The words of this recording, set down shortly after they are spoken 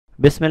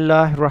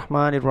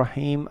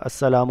बिस्मिल्लाहिर्रहमानिर्रहीम।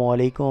 अस्सलामु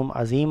अलैकुम।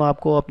 अज़ीम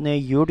आपको अपने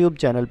यूट्यूब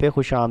चैनल पे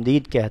खुश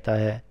आमदीद कहता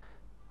है।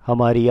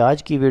 हमारी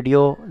आज की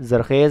वीडियो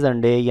ज़रख़ेज़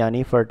अंडे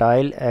यानी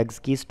फ़र्टाइल एग्स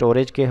की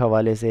स्टोरेज के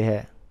हवाले से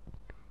है।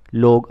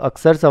 लोग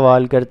अक्सर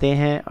सवाल करते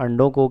हैं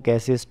अंडों को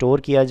कैसे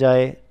स्टोर किया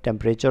जाए,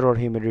 टेम्परेचर और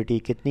ह्यूमिडिटी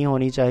कितनी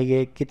होनी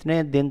चाहिए,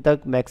 कितने दिन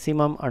तक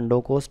मैक्सिमम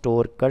अंडों को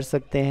स्टोर कर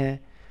सकते हैं।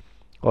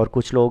 और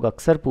कुछ लोग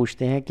अक्सर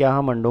पूछते हैं क्या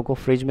हम अंडों को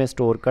फ्रिज में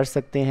स्टोर कर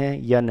सकते हैं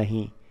या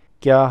नहीं।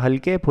 क्या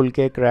हल्के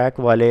फुल्के क्रैक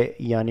वाले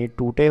यानी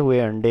टूटे हुए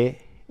अंडे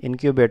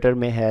इनक्यूबेटर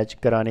में हैच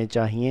कराने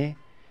चाहिए,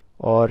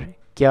 और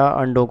क्या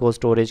अंडों को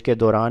स्टोरेज के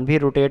दौरान भी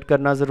रोटेट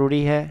करना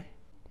ज़रूरी है।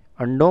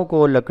 अंडों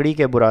को लकड़ी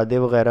के बुरादे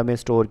वगैरह में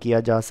स्टोर किया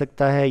जा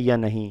सकता है या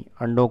नहीं।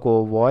 अंडों को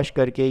वॉश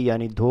करके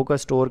यानी धोकर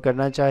स्टोर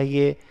करना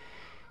चाहिए।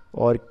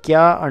 और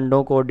क्या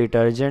अंडों को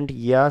डिटर्जेंट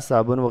या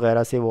साबुन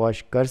वगैरह से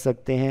वॉश कर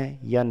सकते हैं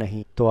या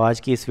नहीं। तो आज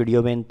की इस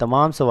वीडियो में इन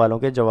तमाम सवालों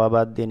के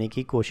जवाब देने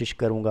की कोशिश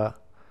करूँगा।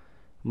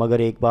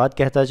 मगर एक बात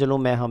कहता चलूँ,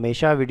 मैं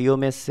हमेशा वीडियो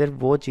में सिर्फ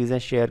वो चीज़ें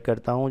शेयर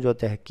करता हूँ जो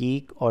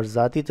तहकीक और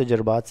ज़ाती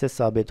तजुर्बात से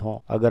साबित हों।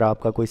 अगर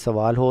आपका कोई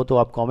सवाल हो तो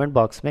आप कमेंट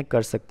बॉक्स में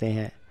कर सकते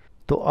हैं।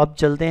 तो अब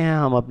चलते हैं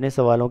हम अपने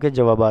सवालों के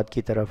जवाबात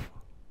की तरफ।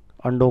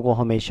 अंडों को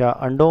हमेशा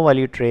अंडों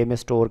वाली ट्रे में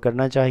स्टोर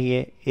करना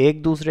चाहिए,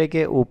 एक दूसरे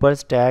के ऊपर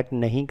स्टैक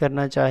नहीं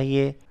करना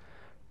चाहिए।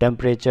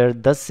 टेम्परेचर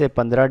 10 से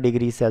 15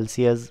 डिग्री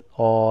सेल्सियस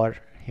और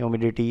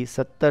ह्यूमिडिटी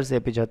 70 से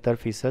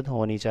 75%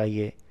 होनी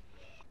चाहिए।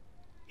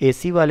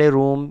 एसी वाले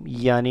रूम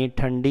यानी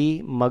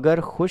ठंडी मगर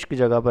खुश्क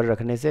जगह पर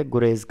रखने से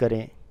गुरेज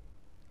करें।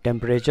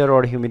 टेम्परेचर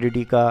और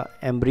ह्यूमिडिटी का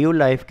एम्ब्रियो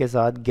लाइफ के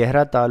साथ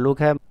गहरा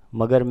ताल्लुक़ है,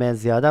 मगर मैं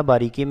ज़्यादा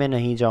बारीकी में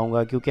नहीं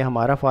जाऊंगा क्योंकि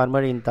हमारा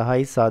फार्मर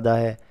इंतहाई सादा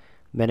है।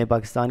 मैंने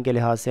पाकिस्तान के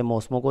लिहाज से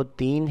मौसमों को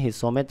 3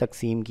 हिस्सों में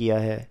तकसीम किया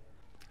है: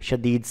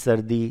 शदीद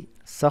सर्दी,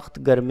 सख्त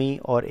गर्मी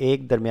और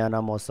एक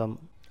दरमियाना मौसम।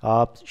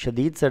 आप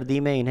शदीद सर्दी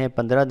में इन्हें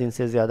 15 दिन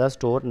से ज़्यादा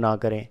स्टोर ना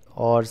करें,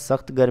 और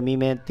सख्त गर्मी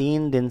में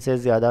 3 दिन से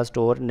ज़्यादा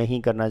स्टोर नहीं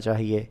करना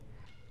चाहिए,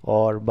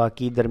 और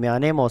बाकी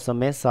दरमियाने मौसम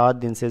में 7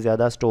 दिन से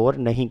ज़्यादा स्टोर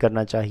नहीं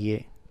करना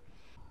चाहिए।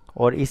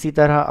 और इसी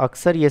तरह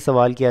अक्सर ये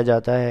सवाल किया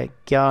जाता है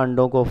क्या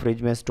अंडों को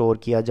फ्रिज में स्टोर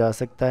किया जा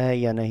सकता है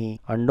या नहीं।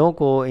 अंडों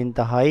को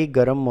इंतहाई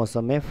गर्म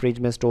मौसम में फ्रिज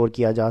में स्टोर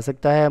किया जा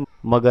सकता है,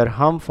 मगर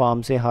हम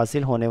फार्म से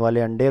हासिल होने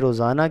वाले अंडे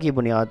रोज़ाना की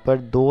बुनियाद पर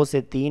 2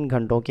 से 3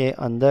 घंटों के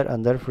अंदर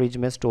अंदर फ्रिज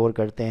में स्टोर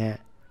करते हैं।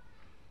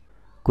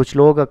 कुछ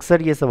लोग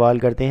अक्सर ये सवाल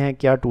करते हैं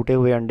क्या टूटे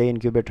हुए अंडे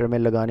इनक्यूबेटर में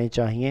लगाने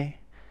चाहिए।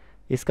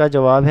 इसका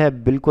जवाब है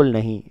बिल्कुल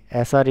नहीं।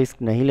 ऐसा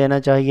रिस्क नहीं लेना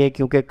चाहिए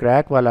क्योंकि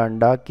क्रैक वाला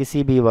अंडा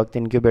किसी भी वक्त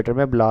इनक्यूबेटर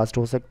में ब्लास्ट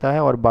हो सकता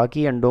है और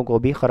बाकी अंडों को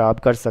भी ख़राब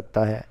कर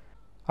सकता है।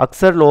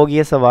 अक्सर लोग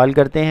ये सवाल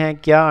करते हैं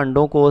क्या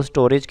अंडों को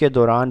स्टोरेज के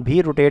दौरान भी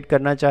रोटेट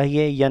करना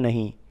चाहिए या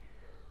नहीं।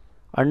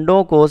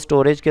 अंडों को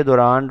स्टोरेज के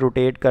दौरान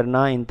रोटेट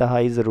करना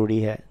इंतहाई ज़रूरी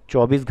है।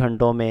 24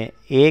 घंटों में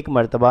एक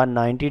मरतबा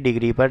 90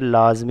 डिग्री पर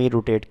लाजमी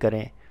रोटेट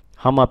करें।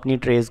 हम अपनी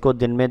ट्रेज़ को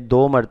दिन में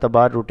 2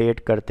 मरतबा रोटेट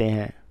करते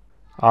हैं।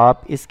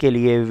 आप इसके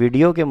लिए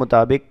वीडियो के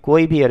मुताबिक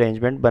कोई भी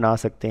अरेंजमेंट बना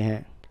सकते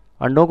हैं।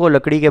 अंडों को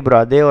लकड़ी के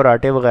बुरादे और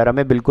आटे वगैरह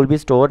में बिल्कुल भी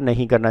स्टोर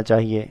नहीं करना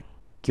चाहिए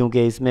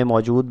क्योंकि इसमें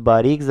मौजूद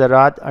बारीक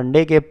ज़रात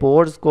अंडे के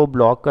पोर्स को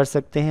ब्लॉक कर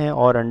सकते हैं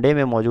और अंडे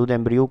में मौजूद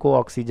एम्ब्रियो को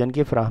ऑक्सीजन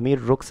की फराहमी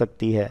रुक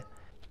सकती है।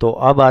 तो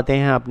अब आते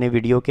हैं अपने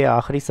वीडियो के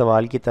आखिरी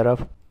सवाल की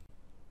तरफ।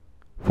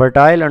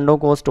 फर्टाइल अंडों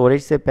को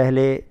स्टोरेज से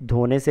पहले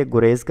धोने से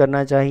गुरेज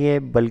करना चाहिए,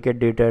 बल्कि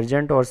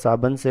डिटर्जेंट और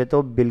साबुन से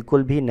तो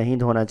बिल्कुल भी नहीं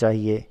धोना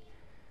चाहिए।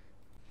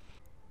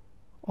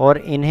 और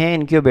इन्हें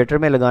इनक्यूबेटर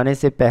में लगाने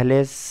से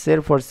पहले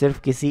सिर्फ़ और सिर्फ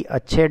किसी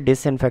अच्छे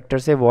डिसइंफेक्टर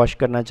से वॉश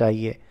करना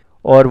चाहिए,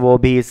 और वो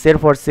भी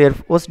सिर्फ़ और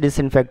सिर्फ उस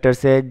डिसइंफेक्टर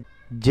से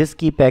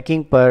जिसकी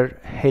पैकिंग पर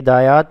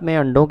हिदायत में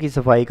अंडों की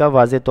सफाई का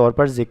वाज़े तौर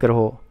पर ज़िक्र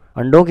हो।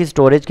 अंडों की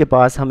स्टोरेज के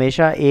पास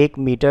हमेशा 1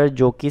 मीटर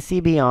जो किसी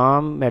भी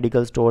आम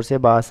मेडिकल स्टोर से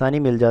बआसानी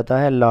मिल जाता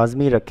है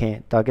लाजमी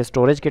रखें ताकि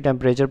स्टोरेज के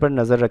टेम्परेचर पर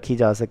नज़र रखी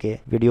जा सके।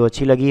 वीडियो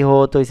अच्छी लगी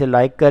हो तो इसे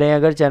लाइक करें।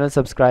 अगर चैनल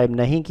सब्सक्राइब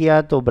नहीं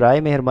किया तो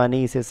बराए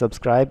मेहरबानी इसे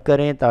सब्सक्राइब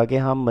करें ताकि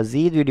हम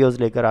मज़ीद वीडियोज़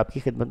लेकर आपकी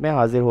खिदमत में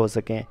हाजिर हो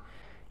सकें।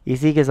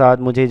 इसी के साथ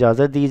मुझे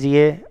इजाज़त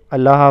दीजिए।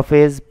 अल्लाह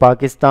हाफिज़।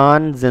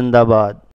 पाकिस्तान जिंदाबाद।